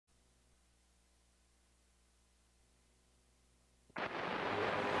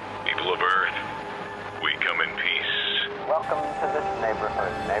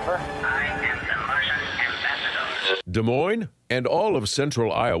Des Moines, and all of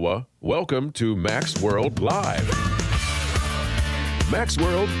Central Iowa, welcome to Mac's World Live. Mac's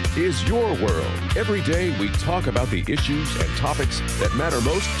World is your world. Every day we talk about the issues and topics that matter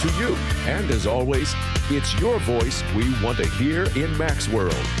most to you. And as always, it's your voice we want to hear in Mac's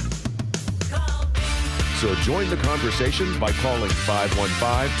World. So join the conversation by calling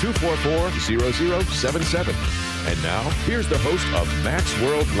 515-244-0077. And now, here's the host of Mac's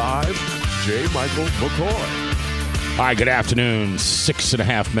World Live, J. Michael McCoy. All right, good afternoon.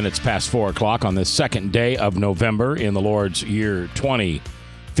 6.5 minutes past 4 o'clock on the second day of November in the Lord's year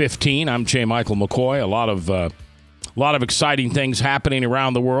 2015. I'm J. Michael McCoy. A lot of exciting things happening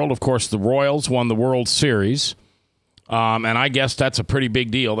around the world. Of course, the Royals won the World Series, and I guess that's a pretty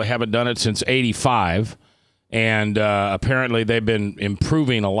big deal. They haven't done it since '85, and apparently they've been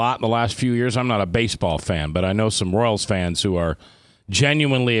improving a lot in the last few years. I'm not a baseball fan, but I know some Royals fans who are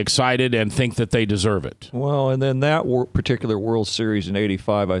genuinely excited and think that they deserve it. Well, and then that particular World Series in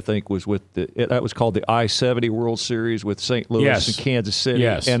 '85, I think, was with that was called the I-70 World Series with St. Louis and Kansas City.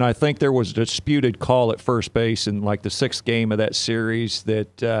 Yes. And I think there was a disputed call at first base in like the sixth game of that series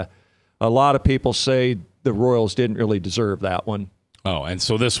that a lot of people say the Royals didn't really deserve that one. Oh, and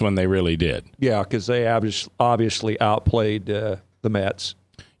so this one they really did. Yeah, because they obviously outplayed the Mets.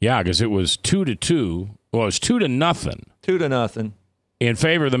 Yeah, because it was 2-2. Well, it was 2-0. 2-0. In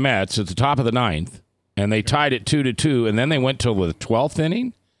favor of the Mets at the top of the ninth, and they tied it 2-2, and then they went till the 12th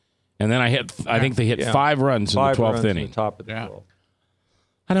inning, and then I think they hit 5 runs in the 12th inning. At the top of the 12th.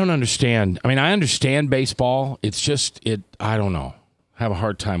 I don't understand. I mean, I understand baseball. It's just, I don't know. I have a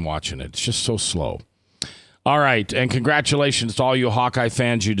hard time watching it. It's just so slow. All right, and congratulations to all you Hawkeye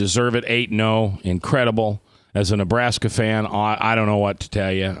fans. You deserve it. 8-0. Incredible. As a Nebraska fan, I don't know what to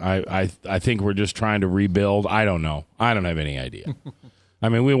tell you. I think we're just trying to rebuild. I don't know. I don't have any idea. I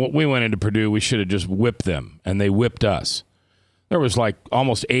mean, we went into Purdue. We should have just whipped them, and they whipped us. There was like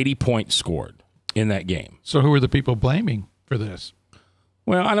almost 80 points scored in that game. So who are the people blaming for this?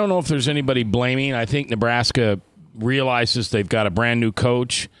 Well, I don't know if there's anybody blaming. I think Nebraska realizes they've got a brand-new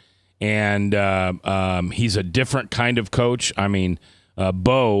coach, and he's a different kind of coach. I mean,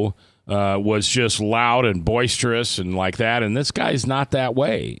 Bo was just loud and boisterous and like that, and this guy's not that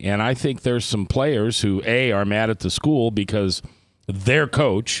way. And I think there's some players who, A, are mad at the school because their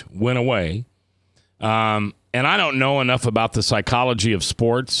coach went away. And I don't know enough about the psychology of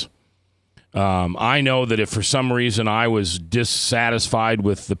sports. I know that if for some reason I was dissatisfied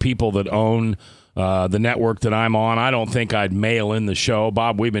with the people that own the network that I'm on, I don't think I'd mail in the show.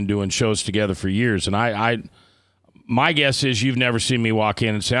 Bob, we've been doing shows together for years, and my guess is you've never seen me walk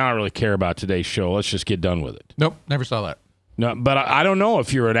in and say, I don't really care about today's show. Let's just get done with it. Nope, never saw that. No, but I don't know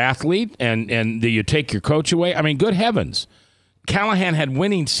if you're an athlete and you take your coach away. I mean, good heavens. Callahan had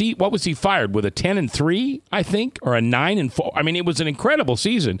winning seat. What was he fired with, a 10-3, I think, or a 9-4? I mean, it was an incredible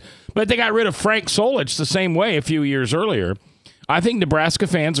season. But they got rid of Frank Solich the same way a few years earlier. I think Nebraska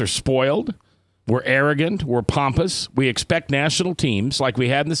fans are spoiled. We're arrogant. We're pompous. We expect national teams like we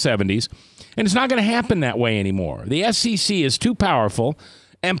had in the 70s. And it's not going to happen that way anymore. The SEC is too powerful.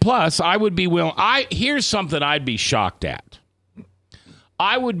 And plus, I would be willing. Here's something I'd be shocked at.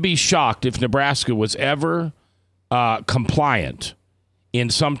 I would be shocked if Nebraska was ever compliant in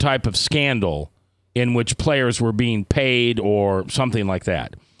some type of scandal in which players were being paid or something like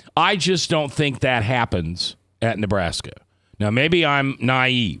that. I just don't think that happens at Nebraska. Now, maybe I'm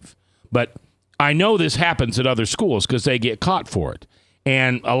naive, but I know this happens at other schools because they get caught for it.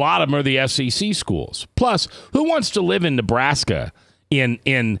 And a lot of them are the SEC schools. Plus, who wants to live in Nebraska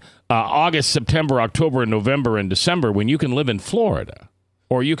in August, September, October, and November, and December when you can live in Florida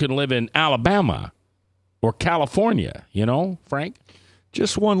or you can live in Alabama or California, you know, Frank?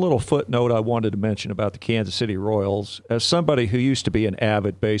 Just one little footnote I wanted to mention about the Kansas City Royals. As somebody who used to be an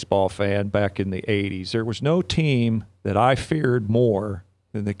avid baseball fan back in the 80s, there was no team that I feared more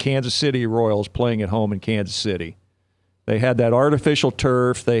than the Kansas City Royals playing at home in Kansas City. They had that artificial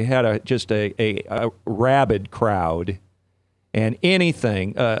turf. They had just a rabid crowd. And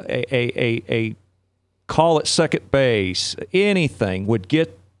anything, a call at second base, anything would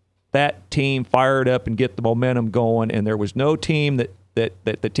get that team fired up and get the momentum going. And there was no team that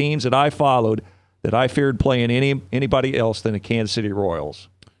the teams that I followed that I feared playing anybody else than the Kansas City Royals.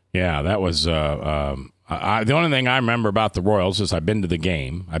 Yeah, that was the only thing I remember about the Royals is I've been to the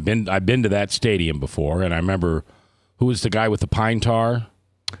game. I've been to that stadium before, and I remember who was the guy with the pine tar?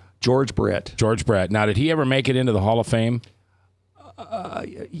 George Brett. George Brett. Now, did he ever make it into the Hall of Fame?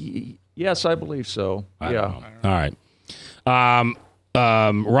 Yes, I believe so. Yeah. All right.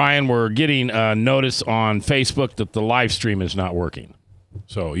 Ryan, we're getting a notice on Facebook that the live stream is not working.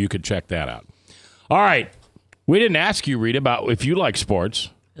 So you could check that out. All right. We didn't ask you, Rita, about if you like sports.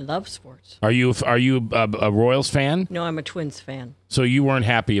 I love sports. Are you a Royals fan? No, I'm a Twins fan. So you weren't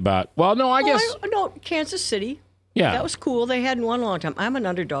happy about? Well, no, I guess. No, Kansas City. Yeah, That was cool. They hadn't won a long time. I'm an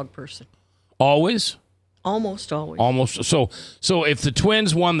underdog person. always. Almost always. Almost. So if the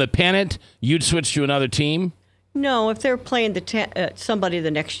Twins won the pennant, you'd switch to another team? No, if they're playing somebody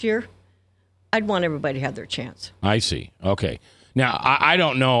the next year, I'd want everybody to have their chance. I see. Okay. Now, I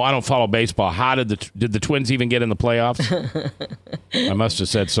don't know. I don't follow baseball. How did the Twins even get in the playoffs? I must have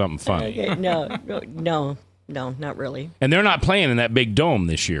said something funny. Okay, no, not really. And they're not playing in that big dome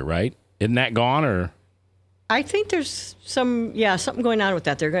this year, right? Isn't that gone or? I think there's something going on with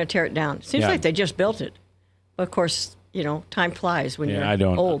that. They're going to tear it down. Seems Yeah. like they just built it. But of course, time flies when you're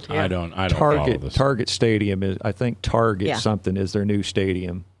old. Yeah. I don't follow this. Target Stadium is, I think Target Yeah. something is their new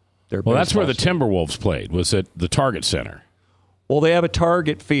stadium. Well, that's where the Timberwolves played. Was at the Target Center. Well, they have a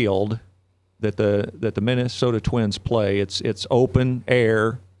Target field that the Minnesota Twins play. It's open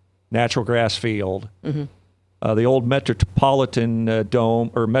air, natural grass field. Mm-hmm. The old Metropolitan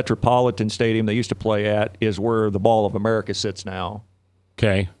Dome or Metropolitan Stadium they used to play at is where the Ball of America sits now.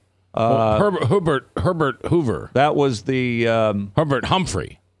 Okay. Herbert Hoover. That was the Herbert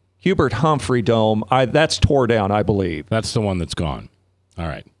Humphrey. Hubert Humphrey Dome. That's tore down, I believe. That's the one that's gone. All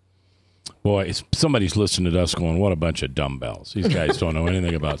right. Boy, somebody's listening to us going, what a bunch of dumbbells. These guys don't know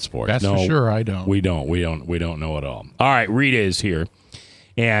anything about sports. That's for sure I don't. We don't know it all. All right, Rita is here.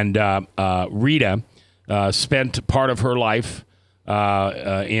 And Rita spent part of her life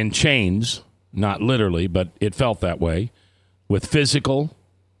in chains, not literally, but it felt that way, with physical,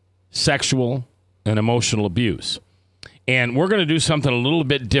 sexual, and emotional abuse. And we're going to do something a little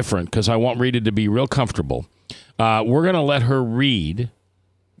bit different because I want Rita to be real comfortable. We're going to let her read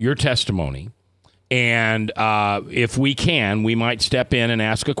your testimony, and if we can, we might step in and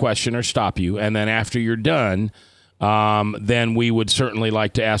ask a question or stop you, and then after you're done, then we would certainly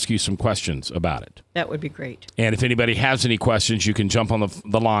like to ask you some questions about it. That would be great. And if anybody has any questions, you can jump on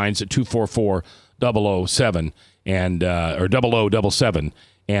the lines at 244-007 and or 0077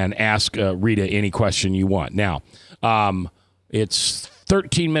 and ask Rita any question you want. Now, it's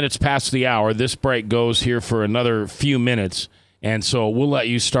 13 minutes past the hour. This break goes here for another few minutes. And so we'll let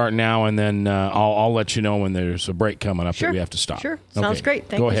you start now, and then I'll let you know when there's a break coming up that we have to stop. Sure. Sounds great.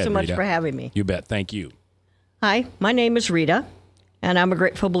 Thank you so much for having me. You bet. Thank you. Hi, my name is Rita, and I'm a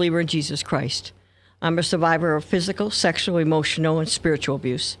grateful believer in Jesus Christ. I'm a survivor of physical, sexual, emotional, and spiritual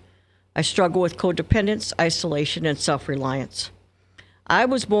abuse. I struggle with codependence, isolation, and self-reliance. I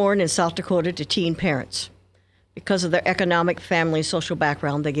was born in South Dakota to teen parents. Because of their economic, family, and social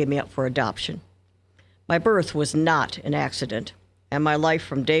background, they gave me up for adoption. My birth was not an accident, and my life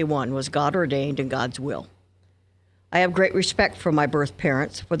from day one was God-ordained and God's will. I have great respect for my birth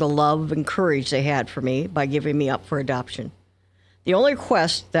parents for the love and courage they had for me by giving me up for adoption. The only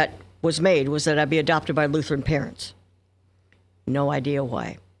request that was made was that I be adopted by Lutheran parents. No idea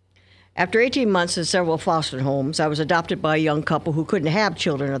why. After 18 months in several foster homes, I was adopted by a young couple who couldn't have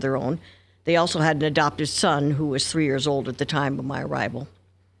children of their own. They also had an adopted son who was 3 years old at the time of my arrival.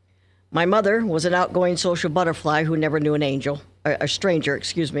 My mother was an outgoing social butterfly who never knew a stranger.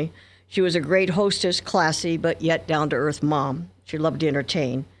 She was a great hostess, classy, but yet down-to-earth mom. She loved to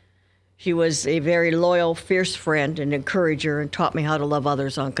entertain. She was a very loyal, fierce friend and encourager and taught me how to love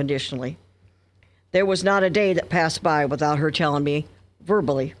others unconditionally. There was not a day that passed by without her telling me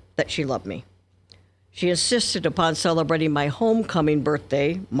verbally that she loved me. She insisted upon celebrating my homecoming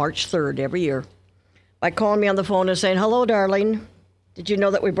birthday, March 3rd, every year, by calling me on the phone and saying, "Hello, darling. Did you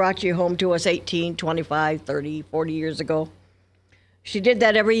know that we brought you home to us 18, 25, 30, 40 years ago?" She did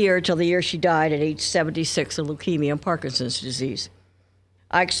that every year until the year she died at age 76 of leukemia and Parkinson's disease.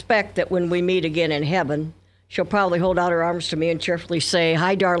 I expect that when we meet again in heaven, she'll probably hold out her arms to me and cheerfully say,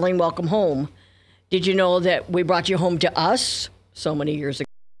 "Hi, darling, welcome home. Did you know that we brought you home to us so many years ago?"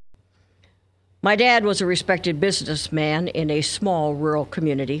 My dad was a respected businessman in a small rural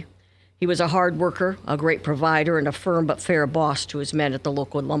community. He was a hard worker, a great provider, and a firm but fair boss to his men at the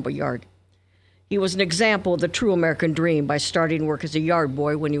local lumber yard. He was an example of the true American dream by starting work as a yard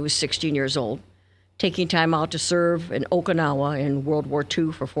boy when he was 16 years old, taking time out to serve in Okinawa in World War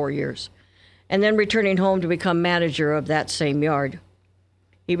II for 4 years, and then returning home to become manager of that same yard.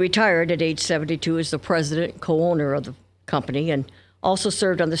 He retired at age 72 as the president and co-owner of the company and also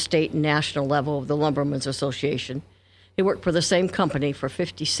served on the state and national level of the Lumbermen's Association. He worked for the same company for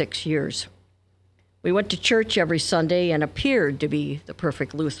 56 years. We went to church every Sunday and appeared to be the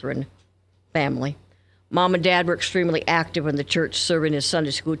perfect Lutheran family. Mom and Dad were extremely active in the church, serving as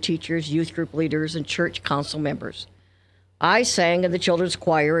Sunday school teachers, youth group leaders, and church council members. I sang in the children's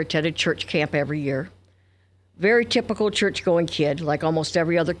choir, attended church camp every year. Very typical church-going kid, like almost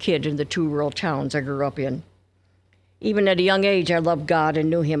every other kid in the 2 rural towns I grew up in. Even at a young age, I loved God and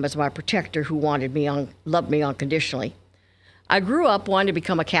knew him as my protector who loved me unconditionally. I grew up wanting to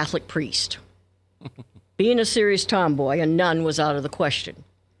become a Catholic priest. Being a serious tomboy, a nun was out of the question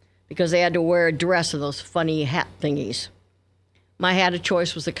because they had to wear a dress and those funny hat thingies. My hat of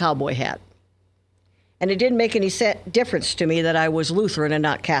choice was the cowboy hat. And it didn't make any difference to me that I was Lutheran and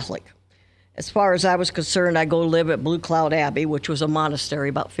not Catholic. As far as I was concerned, I'd go live at Blue Cloud Abbey, which was a monastery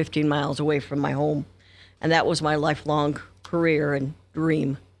about 15 miles away from my home. And that was my lifelong career and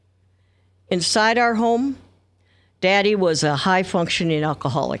dream. Inside our home, Daddy was a high-functioning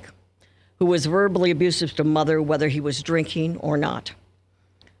alcoholic who was verbally abusive to Mother, whether he was drinking or not.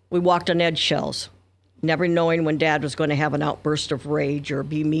 We walked on eggshells, never knowing when Dad was going to have an outburst of rage or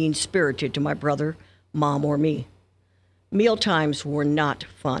be mean-spirited to my brother, Mom, or me. Mealtimes were not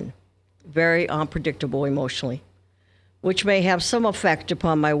fun, very unpredictable emotionally, which may have some effect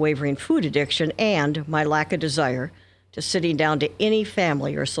upon my wavering food addiction and my lack of desire to sitting down to any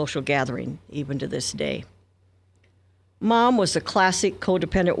family or social gathering, even to this day. Mom was the classic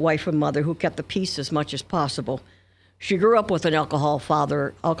codependent wife and mother who kept the peace as much as possible. She grew up with an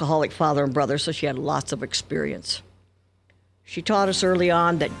alcoholic father and brother, so she had lots of experience. She taught us early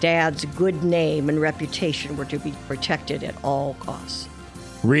on that Dad's good name and reputation were to be protected at all costs.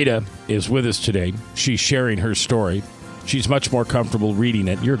 Rita is with us today. She's sharing her story. She's much more comfortable reading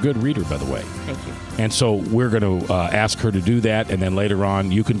it. You're a good reader, by the way. Thank you. And so we're going to ask her to do that, and then later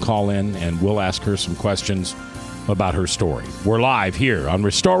on you can call in and we'll ask her some questions about her story. We're live here on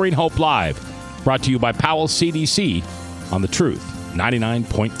Restoring Hope Live, brought to you by Powell CDC on The Truth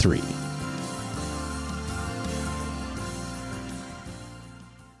 99.3.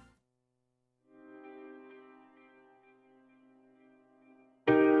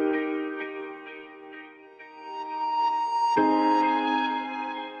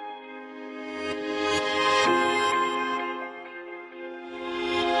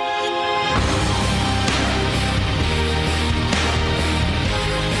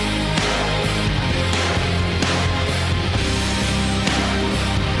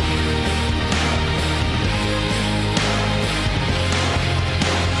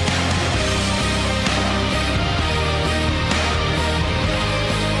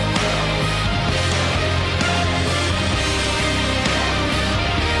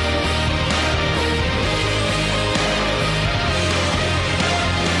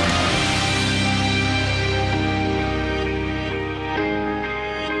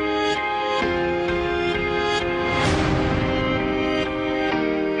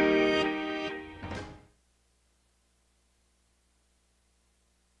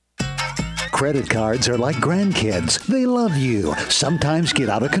 Credit cards are like grandkids. They love you, sometimes get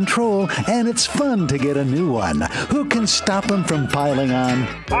out of control, and it's fun to get a new one. Who can stop them from piling on?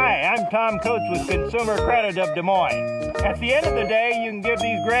 Hi, I'm Tom Coates with Consumer Credit of Des Moines. At the end of the day, you can give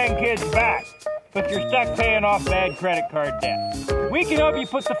these grandkids back, but you're stuck paying off bad credit card debt. We can help you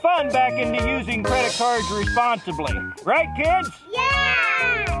put the fun back into using credit cards responsibly. Right, kids?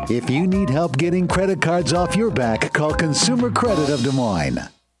 Yeah! If you need help getting credit cards off your back, call Consumer Credit of Des Moines.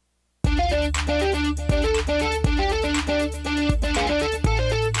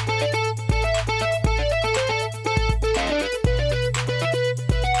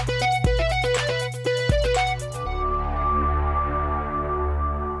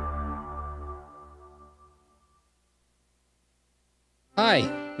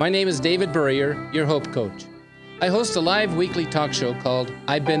 Hi, my name is David Burrier, your Hope Coach. I host a live weekly talk show called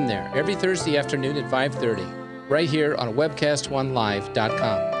I've Been There every Thursday afternoon at 5:30, right here on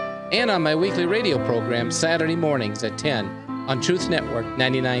webcast1live.com, and on my weekly radio program Saturday mornings at 10 on Truth Network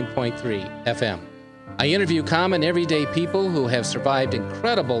 99.3 FM. I interview common everyday people who have survived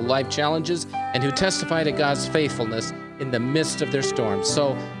incredible life challenges and who testify to God's faithfulness in the midst of their storms.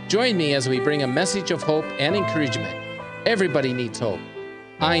 So join me as we bring a message of hope and encouragement. Everybody needs hope.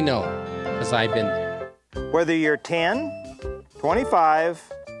 I know, because I've been there. Whether you're 10, 25,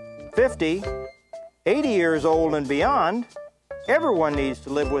 50, 80 years old and beyond, everyone needs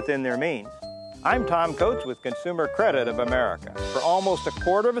to live within their means. I'm Tom Coates with Consumer Credit of America. For almost a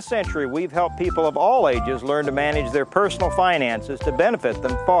quarter of a century, we've helped people of all ages learn to manage their personal finances to benefit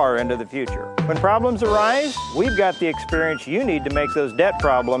them far into the future. When problems arise, we've got the experience you need to make those debt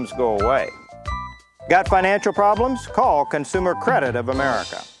problems go away. Got financial problems? Call Consumer Credit of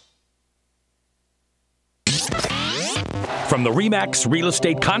America. From the RE/MAX Real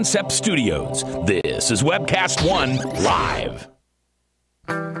Estate Concept Studios, this is Webcast 1 Live.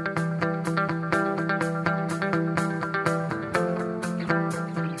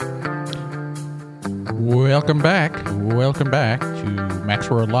 Welcome back. Welcome back to Max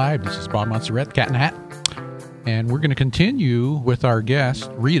World Live. This is Bob Montserrat, Cat in the Hat. And we're going to continue with our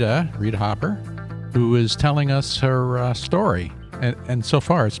guest, Rita Hopper, who is telling us her story. And so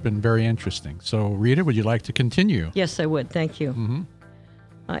far, it's been very interesting. So, Rita, would you like to continue? Yes, I would. Thank you.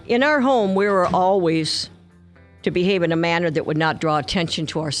 In our home, we were always to behave in a manner that would not draw attention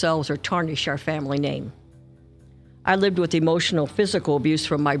to ourselves or tarnish our family name. I lived with emotional, physical abuse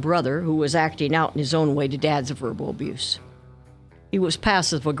from my brother, who was acting out in his own way to Dad's verbal abuse. He was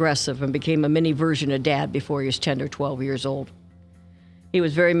passive-aggressive and became a mini version of Dad before he was 10 or 12 years old. He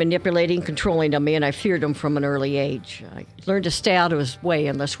was very manipulating, controlling of me, and I feared him from an early age. I learned to stay out of his way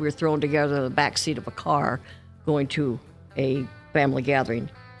unless we were thrown together in the back seat of a car going to a family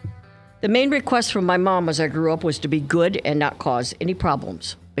gathering. The main request from my mom as I grew up was to be good and not cause any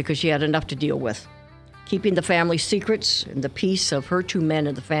problems, because she had enough to deal with, keeping the family secrets and the peace of her two men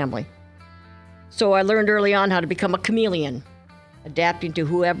in the family. So I learned early on how to become a chameleon, adapting to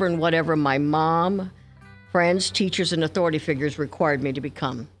whoever and whatever my mom, friends, teachers, and authority figures required me to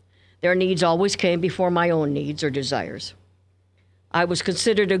become. Their needs always came before my own needs or desires. I was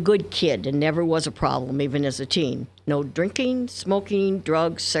considered a good kid and never was a problem, even as a teen. No drinking, smoking,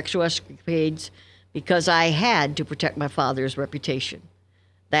 drugs, sexual escapades, because I had to protect my father's reputation.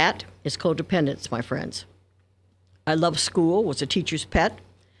 That is codependence, my friends. I loved school, was a teacher's pet,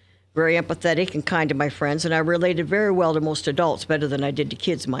 very empathetic and kind to my friends, and I related very well to most adults, better than I did to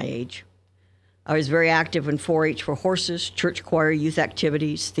kids my age. I was very active in 4-H for horses, church choir, youth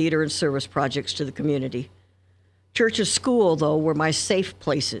activities, theater, and service projects to the community. Church and school, though, were my safe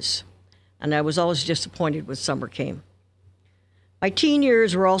places, and I was always disappointed when summer came. My teen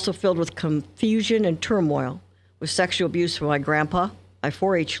years were also filled with confusion and turmoil, with sexual abuse from my grandpa, my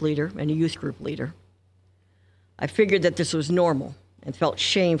 4-H leader, and a youth group leader. I figured that this was normal and felt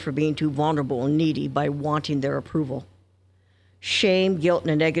shame for being too vulnerable and needy by wanting their approval. Shame, guilt,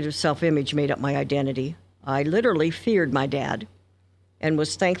 and a negative self-image made up my identity. I literally feared my dad and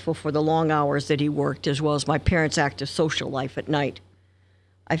was thankful for the long hours that he worked, as well as my parents' active social life at night.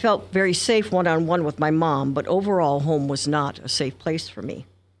 I felt very safe one-on-one with my mom, but overall, home was not a safe place for me.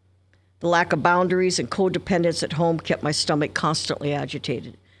 The lack of boundaries and codependence at home kept my stomach constantly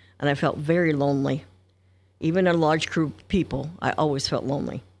agitated, and I felt very lonely. Even in a large group of people, I always felt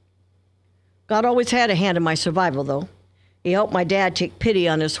lonely. God always had a hand in my survival, though. He helped my dad take pity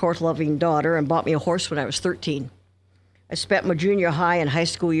on his horse-loving daughter and bought me a horse when I was 13. I spent my junior high and high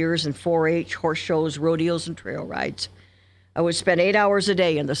school years in 4-H, horse shows, rodeos, and trail rides. I would spend 8 hours a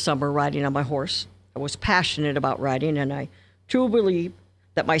day in the summer riding on my horse. I was passionate about riding, and I truly believe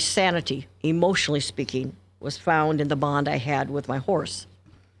that my sanity, emotionally speaking, was found in the bond I had with my horse.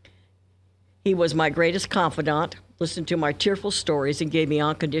 He was my greatest confidant, listened to my tearful stories, and gave me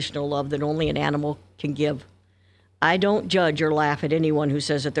unconditional love that only an animal can give. I don't judge or laugh at anyone who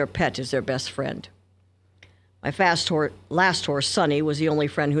says that their pet is their best friend. My last horse, Sonny, was the only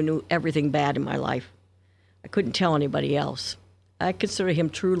friend who knew everything bad in my life. I couldn't tell anybody else. I consider him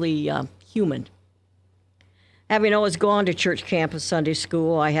truly human. Having always gone to church camp and Sunday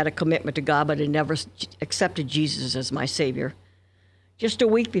school, I had a commitment to God, but had never accepted Jesus as my Savior. Just a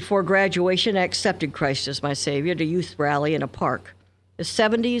week before graduation, I accepted Christ as my Savior at a youth rally in a park. The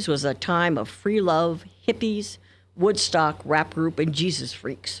 70s was a time of free love, hippies, Woodstock, rap group, and Jesus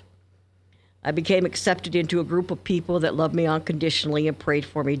freaks. I became accepted into a group of people that loved me unconditionally and prayed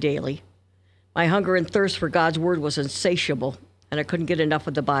for me daily. My hunger and thirst for God's word was insatiable, and I couldn't get enough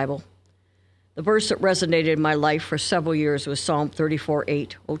of the Bible. The verse that resonated in my life for several years was Psalm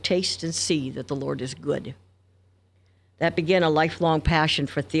 34:8. "Oh, taste and see that the Lord is good." That began a lifelong passion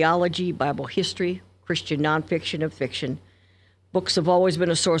for theology, Bible history, Christian nonfiction, and fiction. Books have always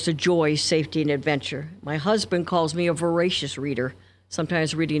been a source of joy, safety, and adventure. My husband calls me a voracious reader,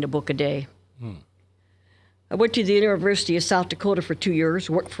 sometimes reading a book a day. I went to the University of South Dakota for 2 years,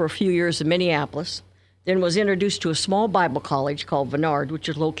 worked for a few years in Minneapolis, then was introduced to a small Bible college called Vennard, which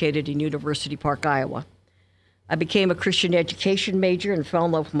is located in University Park, Iowa. I became a Christian education major and fell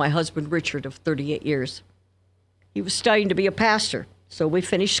in love with my husband, Richard, of 38 years. He was studying to be a pastor, so we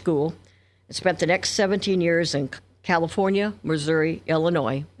finished school and spent the next 17 years in California, Missouri,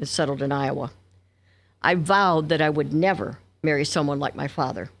 Illinois, and settled in Iowa. I vowed that I would never marry someone like my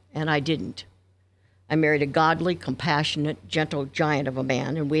father, and I didn't. I married a godly, compassionate, gentle giant of a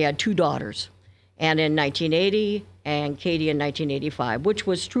man, and we had 2 daughters, Anna in 1980 and Katie in 1985, which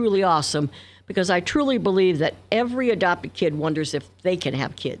was truly awesome because I truly believe that every adopted kid wonders if they can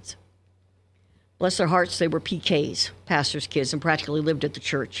have kids. Bless their hearts, they were PKs, pastors' kids, and practically lived at the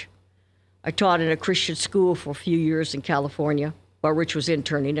church. I taught in a Christian school for a few years in California. while Rich was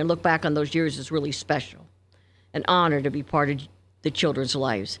interning, and look back on those years as really special. An honor to be part of the children's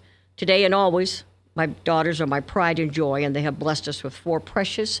lives. Today and always, my daughters are my pride and joy, and they have blessed us with 4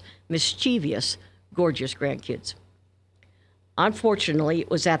 precious, mischievous, gorgeous grandkids. Unfortunately, it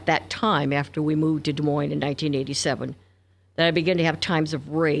was at that time, after we moved to Des Moines in 1987, that I began to have times of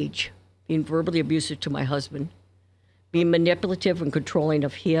rage, being verbally abusive to my husband, being manipulative and controlling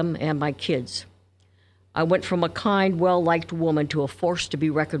of him and my kids. I went from a kind, well-liked woman to a force to be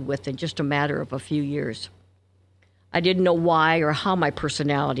reckoned with in just a matter of a few years. I didn't know why or how my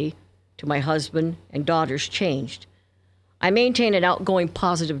personality to my husband and daughters changed. I maintained an outgoing,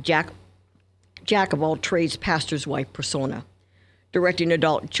 positive jack-of-all-trades pastor's wife persona, directing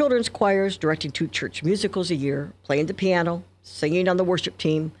adult and children's choirs, directing 2 church musicals a year, playing the piano, singing on the worship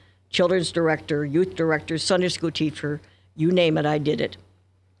team, children's director, youth director, Sunday school teacher, you name it, I did it.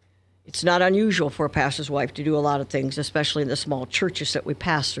 It's not unusual for a pastor's wife to do a lot of things, especially in the small churches that we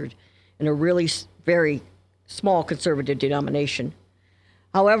pastored in a really very small conservative denomination.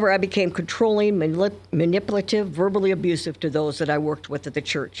 However, I became controlling, manipulative, verbally abusive to those that I worked with at the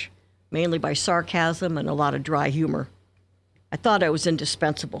church, mainly by sarcasm and a lot of dry humor. I thought I was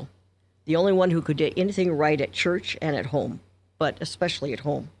indispensable, the only one who could do anything right at church and at home, but especially at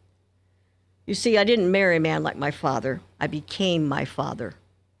home. You see, I didn't marry a man like my father. I became my father.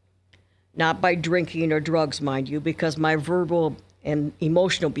 Not by drinking or drugs, mind you, because my verbal and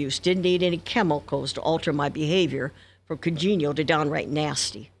emotional abuse didn't need any chemicals to alter my behavior from congenial to downright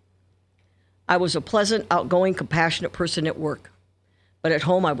nasty. I was a pleasant, outgoing, compassionate person at work, but at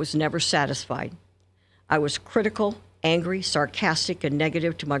home I was never satisfied. I was critical, angry, sarcastic, and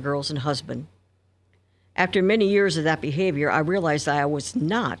negative to my girls and husband. After many years of that behavior, I realized that I was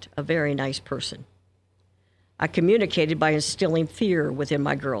not a very nice person. I communicated by instilling fear within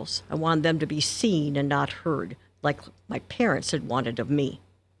my girls. I wanted them to be seen and not heard, like my parents had wanted of me.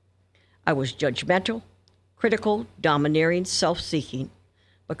 I was judgmental, critical, domineering, self-seeking,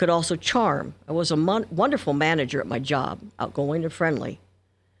 but could also charm. I was a wonderful manager at my job, outgoing and friendly.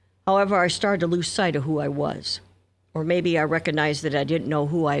 However, I started to lose sight of who I was. Or maybe I recognized that I didn't know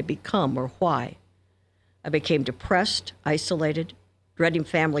who I had become or why. I became depressed, isolated, dreading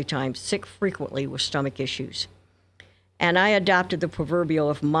family time, sick frequently with stomach issues. And I adopted the proverbial,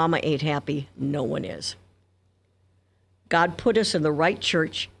 if mama ain't happy, no one is. God put us in the right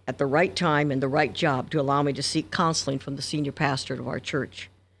church at the right time and the right job to allow me to seek counseling from the senior pastor of our church.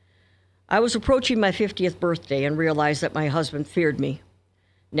 I was approaching my 50th birthday and realized that my husband feared me,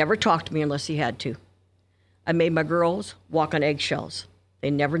 never talked to me unless he had to. I made my girls walk on eggshells. They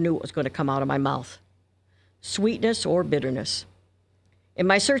never knew what was going to come out of my mouth, sweetness or bitterness. In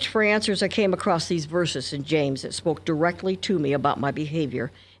my search for answers, I came across these verses in James that spoke directly to me about my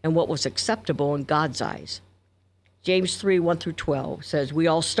behavior and what was acceptable in God's eyes. James 3:1-12 says, "We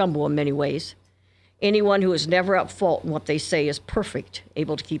all stumble in many ways. Anyone who is never at fault in what they say is perfect,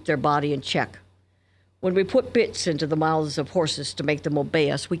 able to keep their body in check. When we put bits into the mouths of horses to make them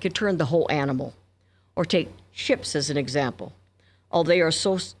obey us, we can turn the whole animal. Or take ships as an example.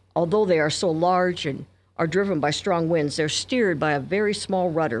 Although they are so large and are driven by strong winds, they're steered by a very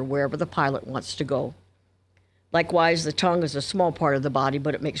small rudder wherever the pilot wants to go. Likewise, the tongue is a small part of the body,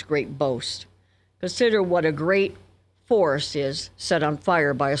 but it makes great boast. Consider what a great forest is set on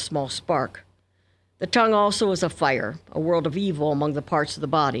fire by a small spark. The tongue also is a fire, a world of evil among the parts of the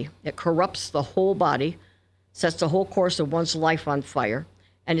body. It corrupts the whole body, sets the whole course of one's life on fire,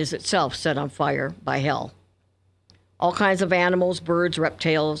 and is itself set on fire by hell. All kinds of animals, birds,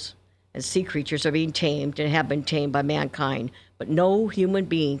 reptiles, and sea creatures are being tamed and have been tamed by mankind, but no human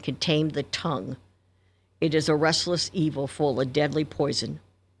being can tame the tongue. It is a restless evil full of deadly poison.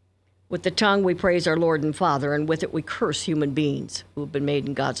 With the tongue we praise our Lord and Father, and with it we curse human beings who have been made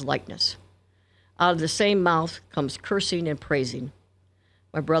in God's likeness. Out of the same mouth comes cursing and praising.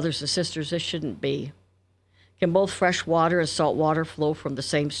 My brothers and sisters, this shouldn't be. Can both fresh water and salt water flow from the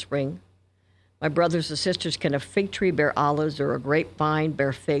same spring? My brothers and sisters, can a fig tree bear olives or a grapevine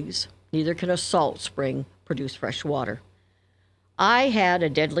bear figs? Neither can a salt spring produce fresh water. I had a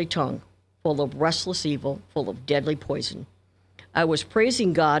deadly tongue, full of restless evil, full of deadly poison. I was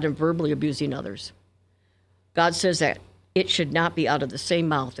praising God and verbally abusing others. God says that it should not be out of the same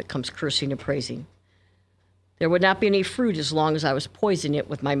mouth that comes cursing and praising. There would not be any fruit as long as I was poisoning it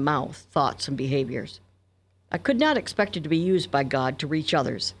with my mouth, thoughts, and behaviors. I could not expect it to be used by God to reach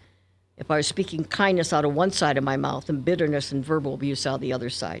others if I was speaking kindness out of one side of my mouth and bitterness and verbal abuse out of the other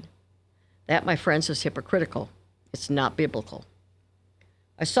side. That, my friends, is hypocritical. It's not biblical.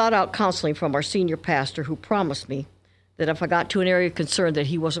 I sought out counseling from our senior pastor, who promised me that if I got to an area of concern that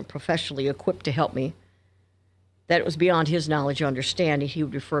he wasn't professionally equipped to help me, that it was beyond his knowledge or understanding, he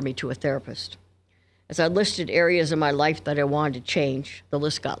would refer me to a therapist. As I listed areas in my life that I wanted to change, the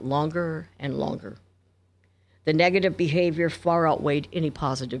list got longer and longer. The negative behavior far outweighed any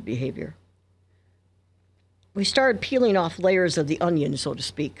positive behavior. We started peeling off layers of the onion, so to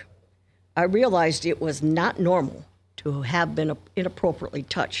speak. I realized it was not normal to have been inappropriately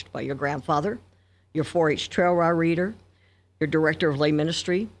touched by your grandfather, your 4-H trail ride reader, your director of lay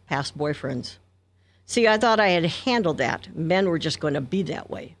ministry, past boyfriends. See, I thought I had handled that. Men were just going to be that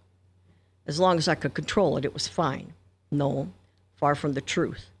way. As long as I could control it, it was fine. No, far from the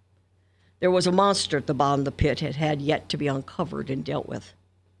truth. There was a monster at the bottom of the pit that had yet to be uncovered and dealt with.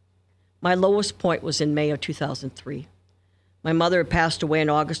 My lowest point was in May of 2003. My mother had passed away in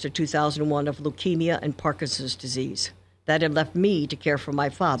August of 2001 of leukemia and Parkinson's disease. That had left me to care for my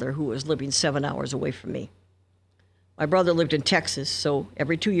father, who was living 7 hours away from me. My brother lived in Texas, so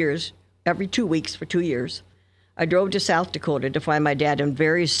every 2 weeks for 2 years, I drove to South Dakota to find my dad in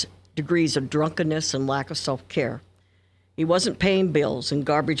various degrees of drunkenness and lack of self-care. He wasn't paying bills, and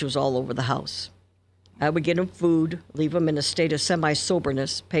garbage was all over the house. I would get him food, leave him in a state of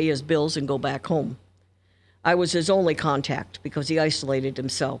semi-soberness, pay his bills, and go back home. I was his only contact because he isolated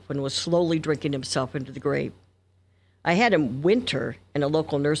himself and was slowly drinking himself into the grave. I had him winter in a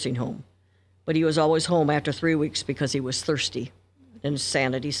local nursing home, but he was always home after 3 weeks because he was thirsty, an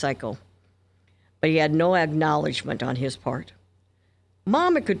insanity cycle. But he had no acknowledgement on his part.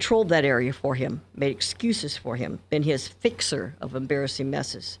 Mom had controlled that area for him, made excuses for him, been his fixer of embarrassing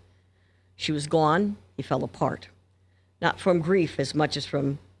messes. She was gone, he fell apart. Not from grief as much as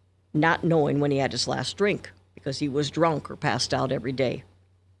from not knowing when he had his last drink, because he was drunk or passed out every day.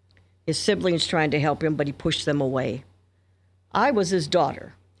 His siblings trying to help him, but he pushed them away. I was his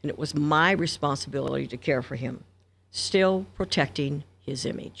daughter, and it was my responsibility to care for him, still protecting his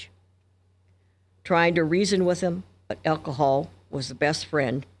image. Trying to reason with him, but alcohol was the best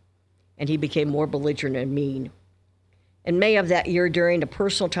friend, and he became more belligerent and mean. In May of that year, during a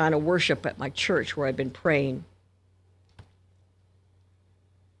personal time of worship at my church where I'd been praying,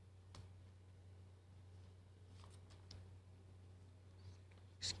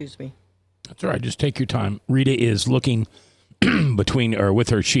 excuse me. That's all right. Just take your time. Rita is looking with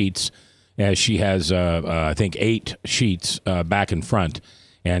her sheets, as she has, I think, 8 sheets back and front,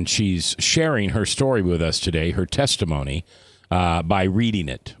 and she's sharing her story with us today, her testimony, by reading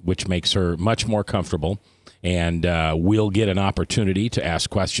it, which makes her much more comfortable. And we'll get an opportunity to ask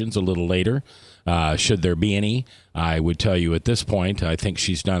questions a little later, should there be any. I would tell you at this point, I think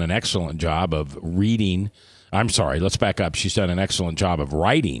she's done an excellent job of reading. I'm sorry, let's back up. She's done an excellent job of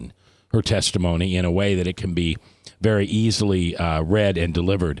writing her testimony in a way that it can be very easily read and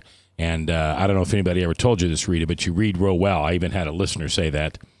delivered. And I don't know if anybody ever told you this, Rita, but you read real well. I even had a listener say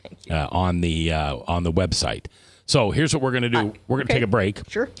that on the website. So here's what we're going to do. We're going to take a break.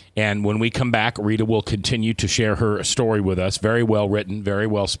 Sure. And when we come back, Rita will continue to share her story with us. Very well written, very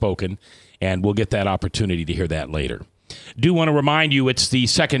well spoken, and we'll get that opportunity to hear that later. Do want to remind you it's the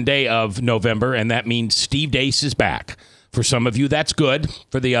second day of November, and that means Steve Deace is back. For some of you, that's good.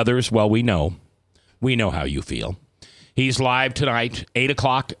 For the others, well, we know how you feel. He's live tonight, 8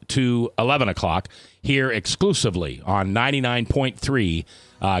 o'clock to 11 o'clock, here exclusively on 99.3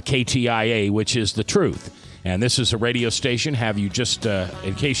 KTIA, which is the truth. And this is a radio station,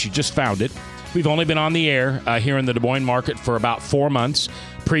 in case you just found it, we've only been on the air here in the Des Moines market for about 4 months.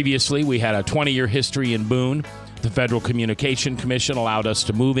 Previously, we had a 20-year history in Boone. The Federal Communication Commission allowed us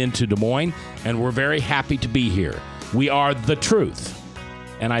to move into Des Moines, and we're very happy to be here. We are the truth,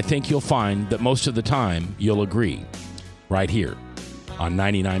 and I think you'll find that most of the time you'll agree right here on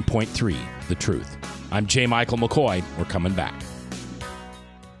 99.3 The Truth. I'm J. Michael McCoy. We're coming back.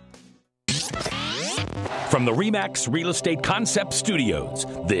 From the RE/MAX Real Estate Concept Studios,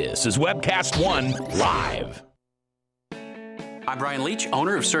 this is Webcast 1 Live. I'm Brian Leach,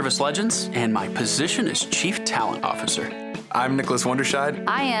 owner of Service Legends, and my position is Chief Talent Officer. I'm Nicholas Wonderscheid.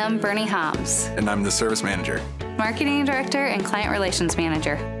 I am Bernie Homs. And I'm the Service Manager. Marketing Director and Client Relations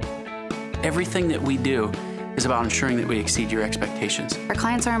Manager. Everything that we do is about ensuring that we exceed your expectations. Our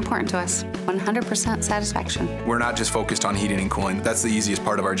clients are important to us. 100% satisfaction. We're not just focused on heating and cooling. That's the easiest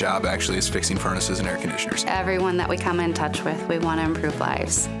part of our job, actually, is fixing furnaces and air conditioners. Everyone that we come in touch with, we want to improve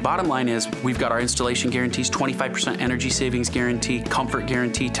lives. Bottom line is, we've got our installation guarantees, 25% energy savings guarantee, comfort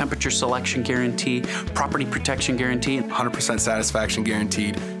guarantee, temperature selection guarantee, property protection guarantee. 100% satisfaction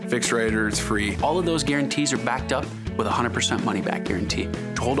guaranteed, fixed rate or it's free. All of those guarantees are backed up with a 100% money-back guarantee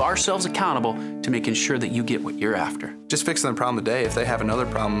to hold ourselves accountable to making sure that you get what you're after. Just fixing the problem today. If they have another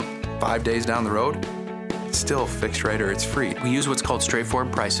problem 5 days down the road, It's still fixed right or it's free. We use what's called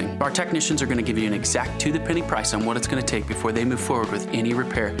straightforward pricing. Our technicians are going to give you an exact to-the-penny price on what it's going to take before they move forward with any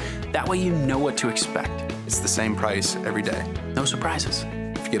repair. That way you know what to expect. It's the same price every day. No surprises.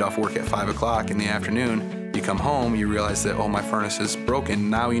 If you get off work at 5 o'clock in the afternoon, you come home, you realize that, oh, my furnace is broken.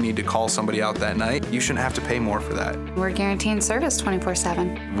 Now you need to call somebody out that night. You shouldn't have to pay more for that. We're guaranteeing service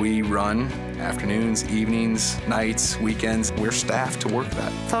 24/7. We run afternoons, evenings, nights, weekends. We're staffed to work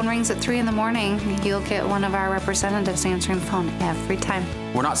that. Phone rings at 3 in the morning. You'll get one of our representatives answering the phone every time.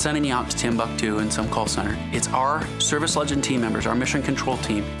 We're not sending you out to Timbuktu in some call center. It's our Service Legend team members, our mission control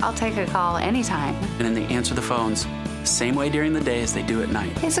team. I'll take a call anytime. And then they answer the phones the same way during the day as they do at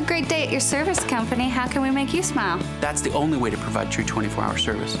night. It's a great day at your service company. How can we make you smile? That's the only way to provide true 24-hour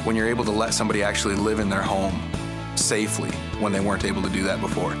service. When you're able to let somebody actually live in their home safely when they weren't able to do that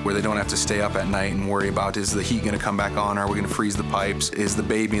before, where they don't have to stay up at night and worry about, is the heat going to come back on? Are we going to freeze the pipes? Is the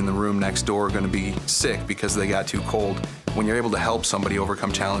baby in the room next door going to be sick because they got too cold? When you're able to help somebody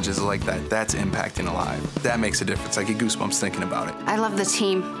overcome challenges like that, that's impacting a life. That makes a difference. I get goosebumps thinking about it. I love the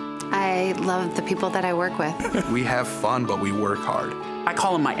team. I love the people that I work with. We have fun, but we work hard. I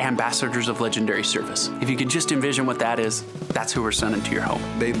call them my ambassadors of legendary service. If you could just envision what that is, that's who we're sending to your home.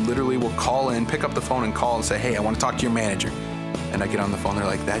 They literally will call in, pick up the phone and call and say, hey, I want to talk to your manager. And I get on the phone, they're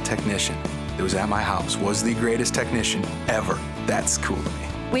like, that technician that was at my house was the greatest technician ever. That's cool to me.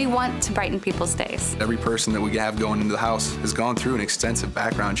 We want to brighten people's days. Every person that we have going into the house has gone through an extensive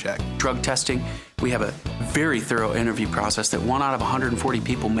background check. Drug testing, we have a very thorough interview process that 1 out of 140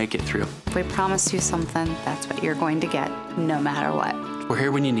 people make it through. If we promise you something, that's what you're going to get, no matter what. We're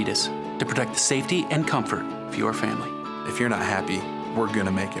here when you need us to protect the safety and comfort of your family. If you're not happy, we're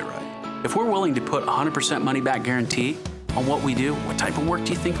gonna make it right. If we're willing to put 100% money back guarantee on what we do, what type of work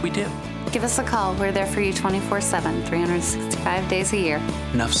do you think we do? Give us a call. We're there for you 24/7, 365 days a year.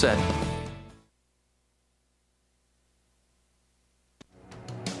 Enough said.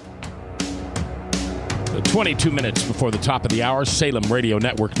 The 22 minutes before the top of the hour, Salem Radio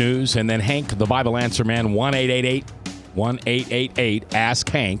Network News, and then Hank, the Bible Answer Man, 1-888-1888. Ask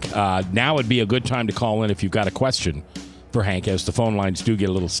Hank. Now would be a good time to call in if you've got a question for Hank, as the phone lines do get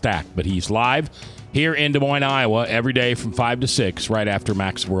a little stacked. But he's live here in Des Moines, Iowa, every day from 5 to 6, right after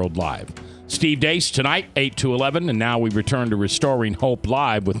Max World Live. Steve Dace tonight, 8 to 11, and now we return to Restoring Hope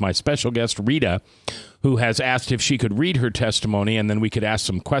Live with my special guest, Rita, who has asked if she could read her testimony, and then we could ask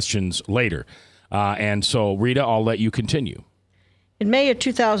some questions later. And so, Rita, I'll let you continue. In May of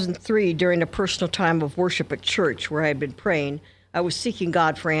 2003, during a personal time of worship at church where I had been praying, I was seeking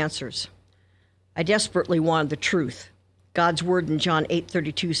God for answers. I desperately wanted the truth. God's word in John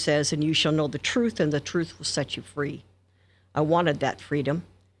 8:32 says, "And you shall know the truth, and the truth will set you free." I wanted that freedom,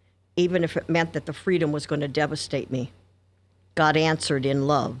 even if it meant that the freedom was going to devastate me. God answered in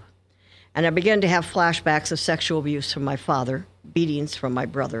love. And I began to have flashbacks of sexual abuse from my father, beatings from my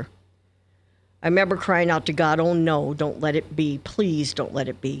brother. I remember crying out to God, "Oh no, don't let it be. Please don't let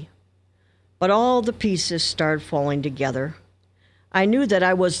it be." But all the pieces started falling together. I knew that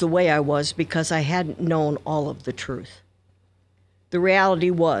I was the way I was because I hadn't known all of the truth. The reality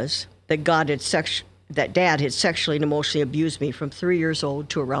was that Dad had sexually and emotionally abused me from 3 years old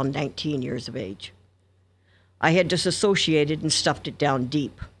to around 19 years of age. I had disassociated and stuffed it down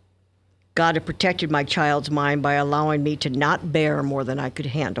deep. God had protected my child's mind by allowing me to not bear more than I could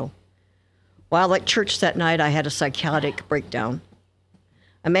handle. While at church that night, I had a psychotic breakdown.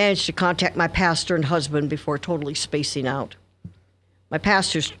 I managed to contact my pastor and husband before totally spacing out. My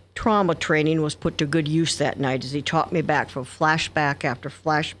pastor's trauma training was put to good use that night as he taught me back from flashback after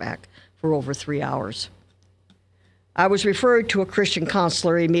flashback for over 3 hours. I was referred to a Christian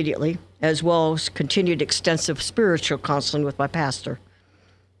counselor immediately, as well as continued extensive spiritual counseling with my pastor.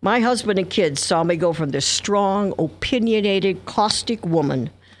 My husband and kids saw me go from this strong, opinionated, caustic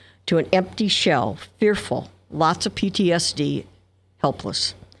woman to an empty shell, fearful, lots of PTSD,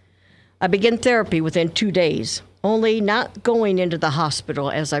 helpless. I began therapy within 2 days, only not going into the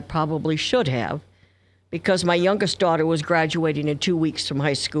hospital as I probably should have, because my youngest daughter was graduating in 2 weeks from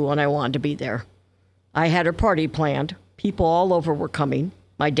high school and I wanted to be there. I had her party planned. People all over were coming.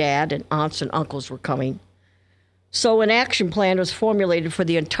 My dad and aunts and uncles were coming. So an action plan was formulated for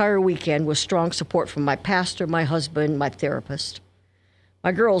the entire weekend with strong support from my pastor, my husband, my therapist.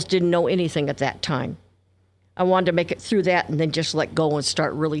 My girls didn't know anything at that time. I wanted to make it through that and then just let go and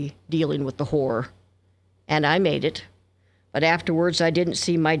start really dealing with the horror. And I made it. But afterwards, I didn't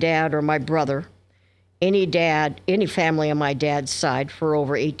see my dad or my brother, any family on my dad's side, for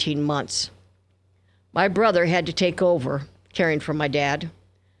over 18 months. My brother had to take over caring for my dad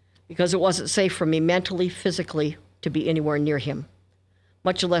because it wasn't safe for me mentally, physically, to be anywhere near him.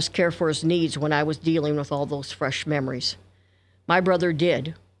 much less care for his needs when I was dealing with all those fresh memories. My brother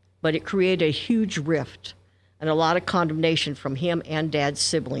did, but it created a huge rift and a lot of condemnation from him and Dad's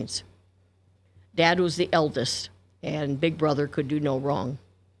siblings. Dad was the eldest, and Big Brother could do no wrong.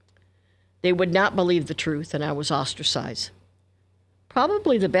 They would not believe the truth, and I was ostracized.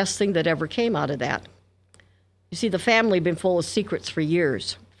 Probably the best thing that ever came out of that. You see, the family had been full of secrets for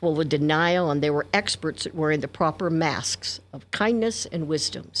years, full of denial, and they were experts at wearing the proper masks of kindness and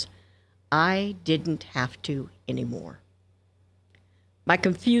wisdoms. I didn't have to anymore. My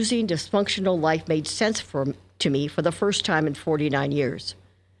confusing, dysfunctional life made sense to me for the first time in 49 years.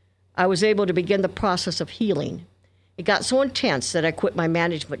 I was able to begin the process of healing. It got so intense that I quit my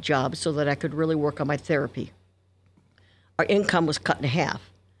management job so that I could really work on my therapy. Our income was cut in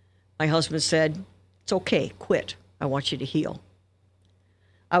half. My husband said, "It's okay, quit. I want you to heal."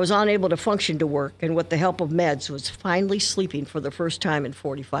 I was unable to function to work, and with the help of meds, was finally sleeping for the first time in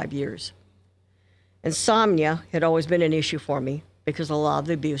 45 years. Insomnia had always been an issue for me because a lot of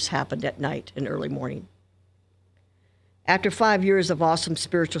the abuse happened at night and early morning. After 5 years of awesome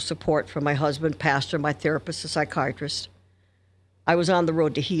spiritual support from my husband, pastor, my therapist, and psychiatrist, I was on the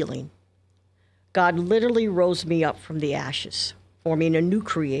road to healing. God literally rose me up from the ashes, forming a new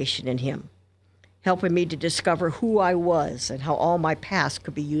creation in him, helping me to discover who I was and how all my past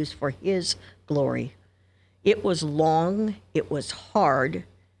could be used for his glory. It was long, it was hard,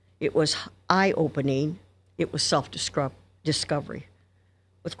 it was eye-opening, it was self-discovery.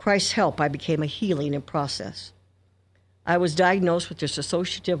 With Christ's help, I became a healing in process. I was diagnosed with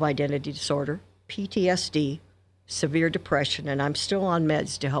dissociative identity disorder, PTSD, severe depression, and I'm still on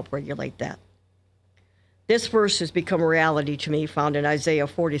meds to help regulate that. This verse has become a reality to me, found in Isaiah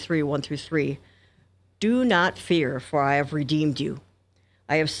 43, 1-3. "Do not fear, for I have redeemed you.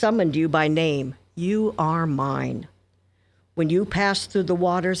 I have summoned you by name. You are mine. When you pass through the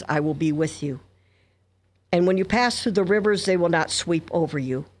waters, I will be with you. And when you pass through the rivers, they will not sweep over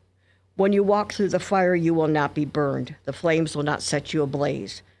you. When you walk through the fire, you will not be burned. The flames will not set you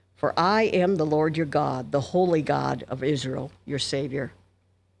ablaze. For I am the Lord your God, the holy God of Israel, your Savior."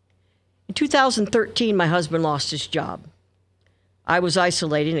 In 2013, my husband lost his job. I was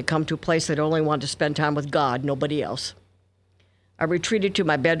isolating and come to a place that only wanted to spend time with God, nobody else. I retreated to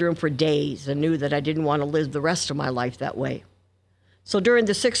my bedroom for days and knew that I didn't want to live the rest of my life that way. So during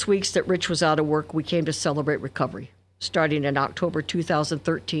the 6 weeks that Rich was out of work, we came to celebrate recovery, starting in October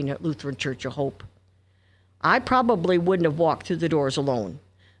 2013 at Lutheran Church of Hope. I probably wouldn't have walked through the doors alone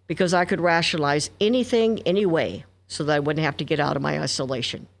because I could rationalize anything, anyway, so that I wouldn't have to get out of my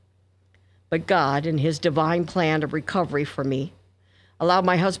isolation. But God, in his divine plan of recovery for me, allowed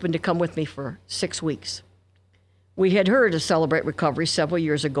my husband to come with me for 6 weeks. We had heard of Celebrate Recovery several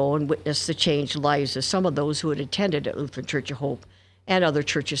years ago and witnessed the changed lives of some of those who had attended at Lutheran Church of Hope and other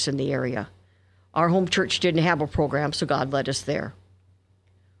churches in the area. Our home church didn't have a program, so God led us there.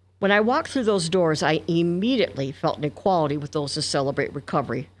 When I walked through those doors, I immediately felt an equality with those who celebrate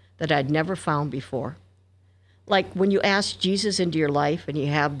recovery that I'd never found before. Like when you ask Jesus into your life and you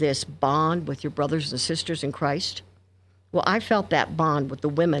have this bond with your brothers and sisters in Christ. Well, I felt that bond with the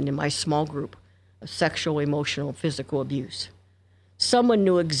women in my small group of sexual, emotional, physical abuse. Someone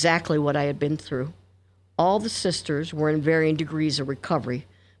knew exactly what I had been through. All the sisters were in varying degrees of recovery,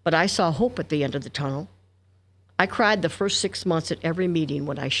 but I saw hope at the end of the tunnel. I cried the first 6 months at every meeting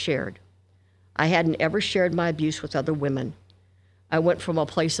when I shared. I hadn't ever shared my abuse with other women. I went from a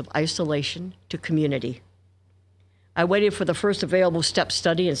place of isolation to community. I waited for the first available step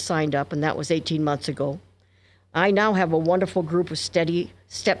study and signed up, and that was 18 months ago. I now have a wonderful group of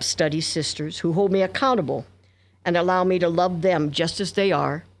step study sisters who hold me accountable and allow me to love them just as they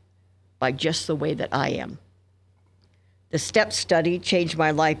are, by just the way that I am. The step study changed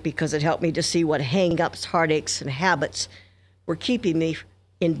my life because it helped me to see what hang-ups, heartaches, and habits were keeping me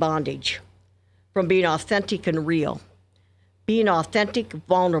in bondage. From being authentic and real, being authentic,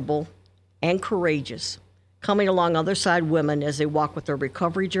 vulnerable, and courageous, coming along other side women as they walk with their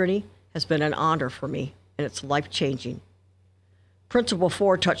recovery journey has been an honor for me, and it's life-changing. Principle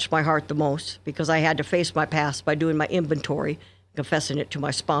 4 touched my heart the most because I had to face my past by doing my inventory, confessing it to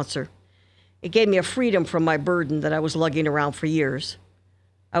my sponsor. It gave me a freedom from my burden that I was lugging around for years.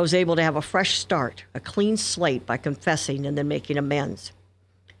 I was able to have a fresh start, a clean slate by confessing and then making amends.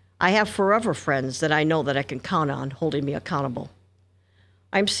 I have forever friends that I know that I can count on holding me accountable.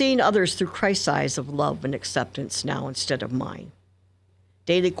 I'm seeing others through Christ's eyes of love and acceptance now instead of mine.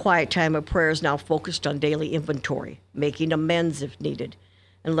 Daily quiet time of prayer is now focused on daily inventory, making amends if needed,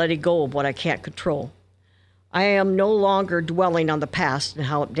 and letting go of what I can't control. I am no longer dwelling on the past and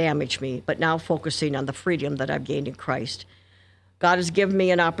how it damaged me, but now focusing on the freedom that I've gained in Christ. God has given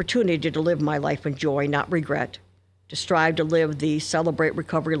me an opportunity to live my life in joy, not regret, to strive to live the Celebrate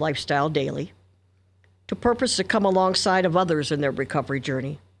Recovery lifestyle daily, to purpose to come alongside of others in their recovery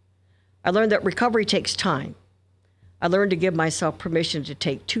journey. I learned that recovery takes time. I learned to give myself permission to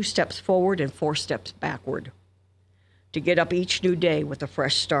take 2 steps forward and 4 steps backward, to get up each new day with a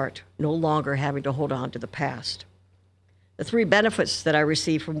fresh start, no longer having to hold on to the past. The 3 benefits that I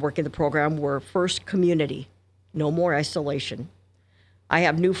received from working the program were: first, community, no more isolation. I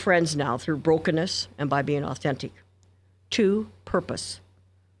have new friends now through brokenness and by being authentic. 2, purpose,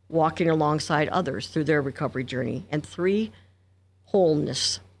 walking alongside others through their recovery journey. And 3,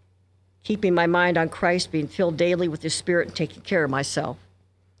 wholeness, keeping my mind on Christ, being filled daily with His Spirit, and taking care of myself.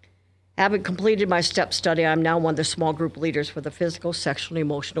 Having completed my STEP study, I'm now one of the small group leaders for the physical, sexual, and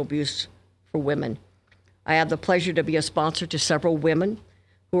emotional abuse for women. I have the pleasure to be a sponsor to several women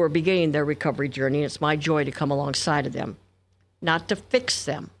who are beginning their recovery journey, and it's my joy to come alongside of them, not to fix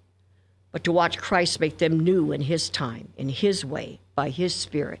them, but to watch Christ make them new in His time, in His way, by His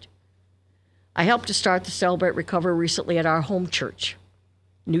Spirit. I helped to start the Celebrate Recovery recently at our home church,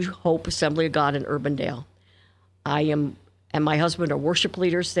 New Hope Assembly of God in Urbandale. I and my husband are worship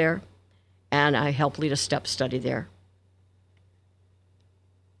leaders there, and I help lead a STEP study there.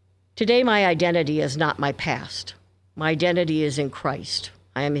 Today, my identity is not my past. My identity is in Christ.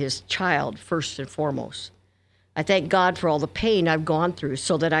 I am His child first and foremost. I thank God for all the pain I've gone through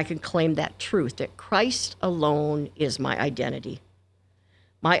so that I can claim that truth, that Christ alone is my identity.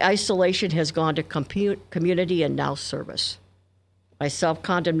 My isolation has gone to community and now service. My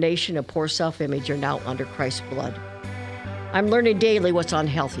self-condemnation and poor self-image are now under Christ's blood. I'm learning daily what's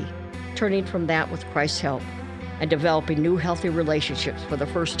unhealthy, turning from that with Christ's help, and developing new healthy relationships for the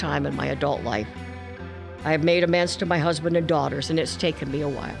first time in my adult life. I have made amends to my husband and daughters, and it's taken me a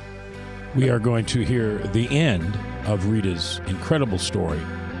while. We are going to hear the end of Rita's incredible story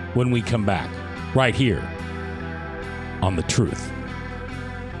when we come back, right here on The Truth.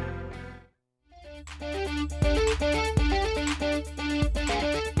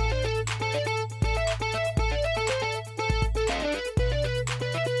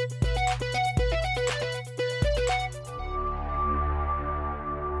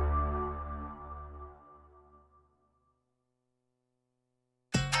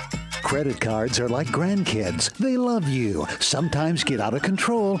 Credit cards are like grandkids. They love you, sometimes get out of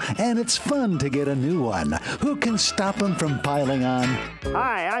control, and it's fun to get a new one. Who can stop them from piling on?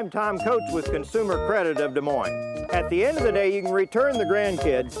 Hi, I'm Tom Coates with Consumer Credit of Des Moines. At the end of the day, you can return the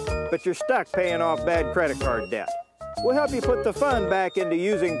grandkids, but you're stuck paying off bad credit card debt. We'll help you put the fun back into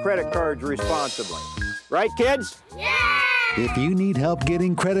using credit cards responsibly. Right, kids? Yeah! If you need help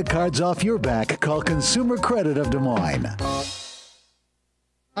getting credit cards off your back, call Consumer Credit of Des Moines.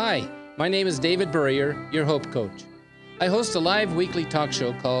 Hi, my name is David Burrier, your Hope Coach. I host a live weekly talk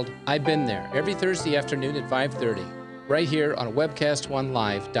show called I've Been There every Thursday afternoon at 5:30, right here on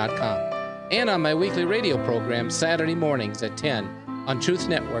Webcast1Live.com, and on my weekly radio program Saturday mornings at 10 on Truth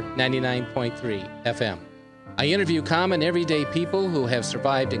Network 99.3 FM. I interview common everyday people who have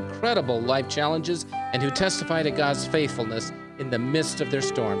survived incredible life challenges and who testify to God's faithfulness in the midst of their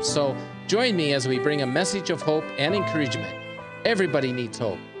storms. So join me as we bring a message of hope and encouragement. Everybody needs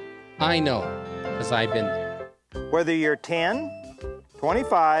hope. I know, because I've been there. Whether you're 10,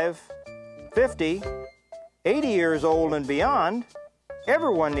 25, 50, 80 years old and beyond,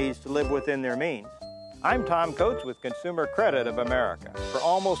 everyone needs to live within their means. I'm Tom Coates with Consumer Credit of America. For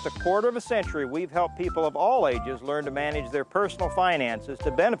almost a quarter of a century, we've helped people of all ages learn to manage their personal finances to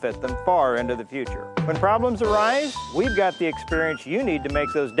benefit them far into the future. When problems arise, we've got the experience you need to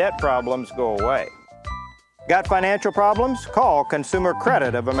make those debt problems go away. Got financial problems? Call Consumer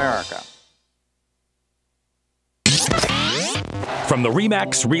Credit of America. From the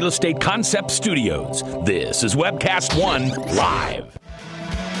RE/MAX Real Estate Concept Studios, this is Webcast One Live.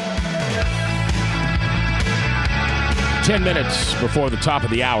 10 minutes before the top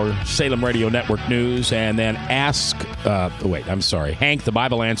of the hour, Salem Radio Network News, and then Hank, the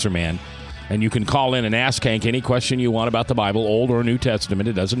Bible Answer Man. And you can call in and ask Hank any question you want about the Bible, Old or New Testament.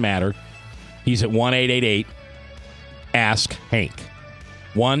 It doesn't matter. He's at 1-888-ASK-HANK.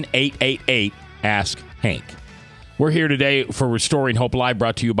 1-888-ASK-HANK. We're here today for Restoring Hope Live,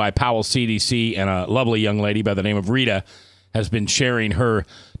 brought to you by Powell CDC, and a lovely young lady by the name of Rita has been sharing her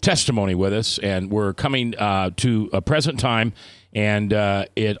testimony with us, and we're coming to a present time and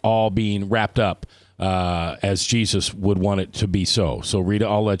it all being wrapped up as Jesus would want it to be so. So, Rita,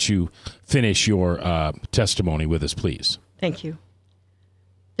 I'll let you finish your testimony with us, please. Thank you.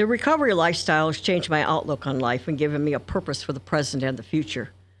 The recovery lifestyle has changed my outlook on life and given me a purpose for the present and the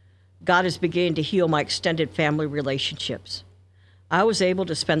future. God is beginning to heal my extended family relationships. I was able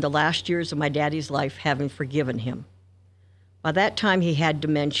to spend the last years of my daddy's life having forgiven him. By that time, he had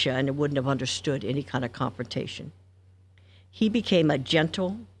dementia and wouldn't have understood any kind of confrontation. He became a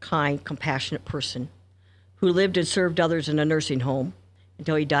gentle, kind, compassionate person who lived and served others in a nursing home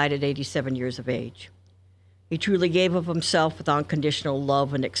until he died at 87 years of age. He truly gave of himself with unconditional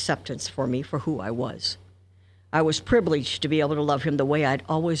love and acceptance for me for who I was. I was privileged to be able to love him the way I'd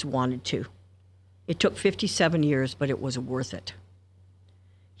always wanted to. It took 57 years, but it was worth it.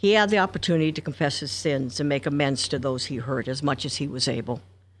 He had the opportunity to confess his sins and make amends to those he hurt as much as he was able.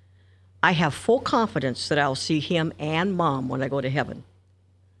 I have full confidence that I'll see him and Mom when I go to heaven.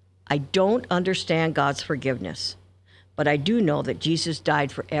 I don't understand God's forgiveness, but I do know that Jesus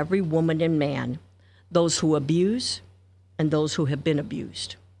died for every woman and man, those who abuse and those who have been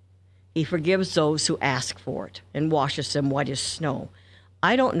abused. He forgives those who ask for it and washes them white as snow.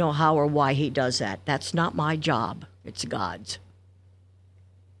 I don't know how or why he does that. That's not my job. It's God's.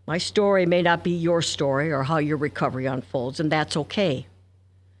 My story may not be your story or how your recovery unfolds, and that's okay.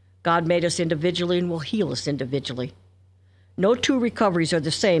 God made us individually and will heal us individually. No two recoveries are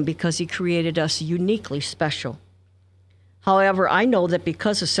the same because he created us uniquely special. However, I know that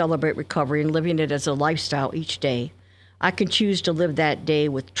because of Celebrate Recovery and living it as a lifestyle each day, I can choose to live that day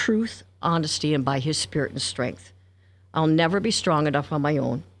with truth, honesty, and by his spirit and strength. I'll never be strong enough on my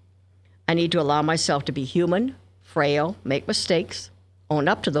own. I need to allow myself to be human, frail, make mistakes, own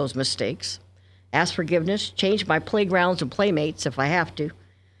up to those mistakes, ask forgiveness, change my playgrounds and playmates if I have to,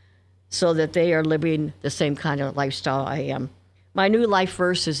 so that they are living the same kind of lifestyle I am. My new life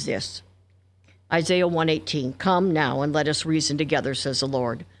verse is this, Isaiah 1:18, "Come now and let us reason together, says the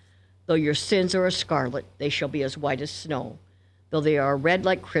Lord. Though your sins are as scarlet, they shall be as white as snow. Though they are red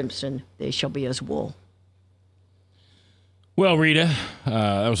like crimson, they shall be as wool." Well, Rita,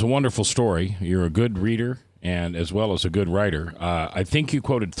 that was a wonderful story. You're a good reader and as well as a good writer. I think you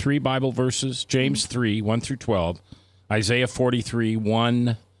quoted 3 Bible verses, James 3, 1 through 12, Isaiah 43,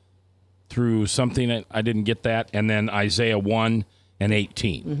 1 through something, I didn't get that, and then Isaiah 1 and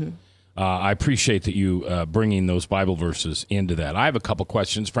 18. Mm-hmm. I appreciate that you bringing those Bible verses into that. I have a couple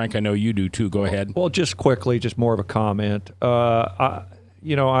questions. Frank, I know you do too. Go ahead. Well, just quickly, just more of a comment. I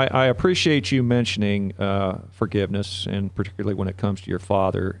appreciate you mentioning forgiveness, and particularly when it comes to your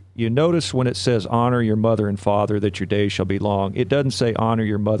father. You notice when it says honor your mother and father that your days shall be long, it doesn't say honor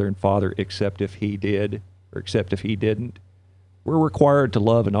your mother and father except if he did or except if he didn't. We're required to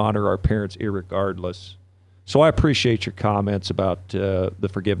love and honor our parents irregardless. So I appreciate your comments about the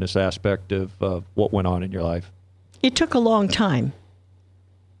forgiveness aspect of what went on in your life. It took a long time.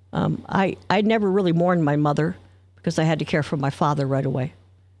 I never really mourned my mother because I had to care for my father right away.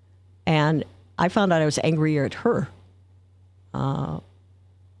 And I found out I was angrier at her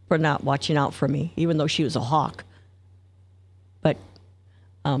for not watching out for me, even though she was a hawk. But,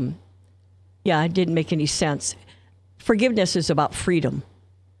 yeah, it didn't make any sense. Forgiveness is about freedom.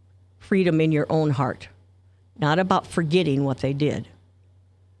 Freedom in your own heart. Not about forgetting what they did,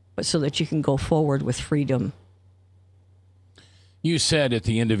 but so that you can go forward with freedom. You said at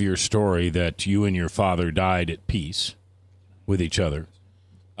the end of your story that you and your father died at peace with each other.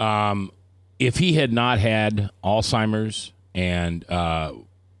 If he had not had Alzheimer's and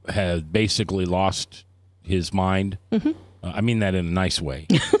had basically lost his mind, mm-hmm. I mean that in a nice way,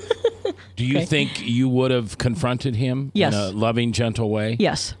 do you think you would have confronted him yes. in a loving, gentle way?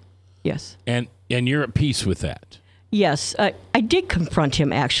 Yes. Yes. And you're at peace with that? Yes. I did confront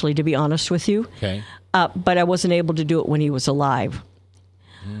him, actually, to be honest with you. Okay. But I wasn't able to do it when he was alive.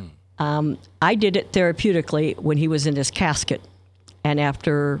 I did it therapeutically when he was in his casket. And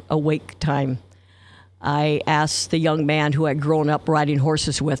after a wake time, I asked the young man who I'd grown up riding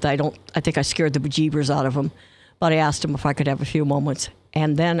horses with, I think I scared the bejeebers out of him, but I asked him if I could have a few moments.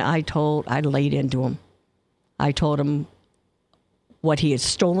 And then I laid into him. I told him what he had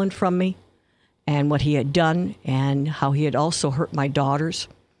stolen from me and what he had done and how he had also hurt my daughters.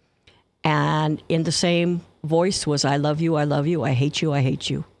 And in the same voice was, I love you, I hate you, I hate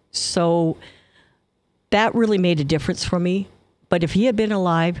you. So that really made a difference for me. But if he had been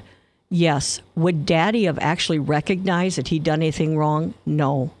alive, yes. Would Daddy have actually recognized that he'd done anything wrong?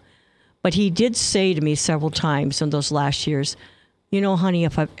 No. But he did say to me several times in those last years, you know, honey,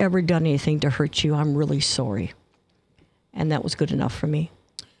 if I've ever done anything to hurt you, I'm really sorry. And that was good enough for me.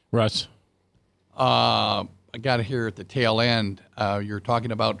 Russ? I got to hear at the tail end, you're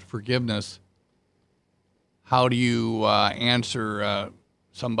talking about forgiveness. How do you answer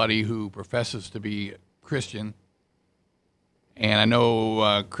somebody who professes to be Christian? And I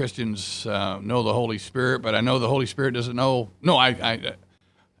know Christians know the Holy Spirit, but I know the Holy Spirit doesn't know. No,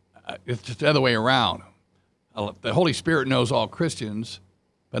 it's just the other way around. the Holy Spirit knows all Christians,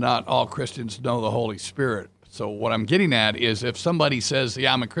 but not all Christians know the Holy Spirit. So what I'm getting at is if somebody says,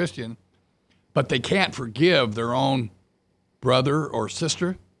 yeah, I'm a Christian, but they can't forgive their own brother or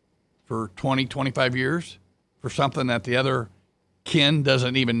sister for 20, 25 years for something that the other kin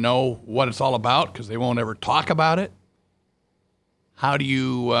doesn't even know what it's all about because they won't ever talk about it. How do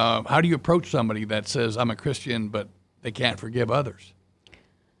you approach somebody that says, I'm a Christian, but they can't forgive others?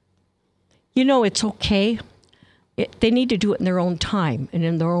 You know, it's okay. They need to do it in their own time and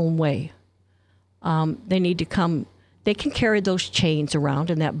in their own way. They need to come. They can carry those chains around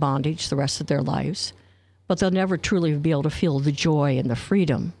and that bondage the rest of their lives, but they'll never truly be able to feel the joy and the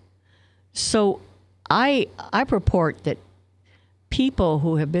freedom. So I purport that people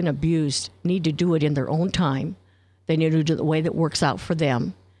who have been abused need to do it in their own time. They need to do it the way that works out for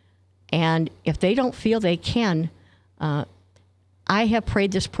them. And if they don't feel they can, I have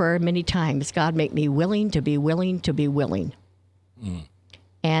prayed this prayer many times. God, make me willing to be willing to be willing.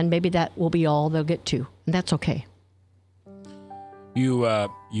 And maybe that will be all they'll get to. And that's okay.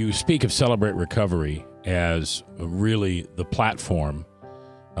 You speak of Celebrate Recovery as really the platform,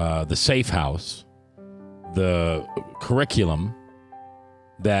 the safe house, the curriculum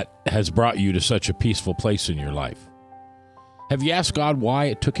that has brought you to such a peaceful place in your life. Have you asked God why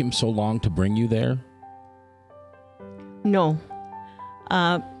it took him so long to bring you there? No.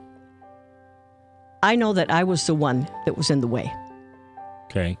 I know that I was the one that was in the way.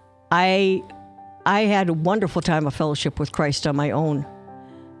 Okay. I had a wonderful time of fellowship with Christ on my own,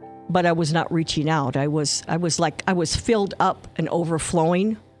 but I was not reaching out. I was filled up and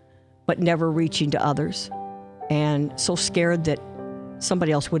overflowing, but never reaching to others, and so scared that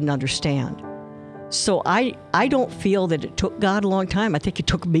somebody else wouldn't understand. So I don't feel that it took God a long time. I think it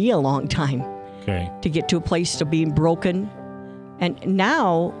took me a long time to get to a place of being broken. And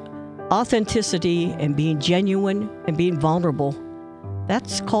now, authenticity and being genuine and being vulnerable,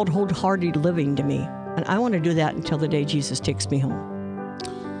 that's called wholehearted living to me. And I want to do that until the day Jesus takes me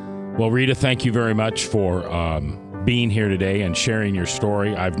home. Well, Rita, thank you very much for being here today and sharing your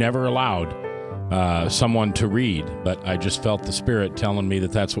story. I've never allowed someone to read, but I just felt the Spirit telling me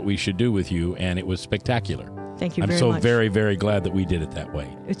that that's what we should do with you, and it was spectacular. Thank you very much. I'm so very, very glad that we did it that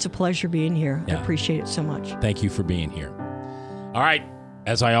way. It's a pleasure being here. Yeah. I appreciate it so much. Thank you for being here. All right,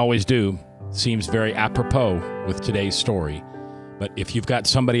 as I always do, seems very apropos with today's story, but if you've got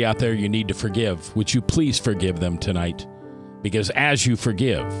somebody out there you need to forgive, would you please forgive them tonight? Because as you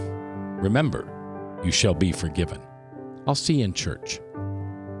forgive, remember, you shall be forgiven. I'll see you in church.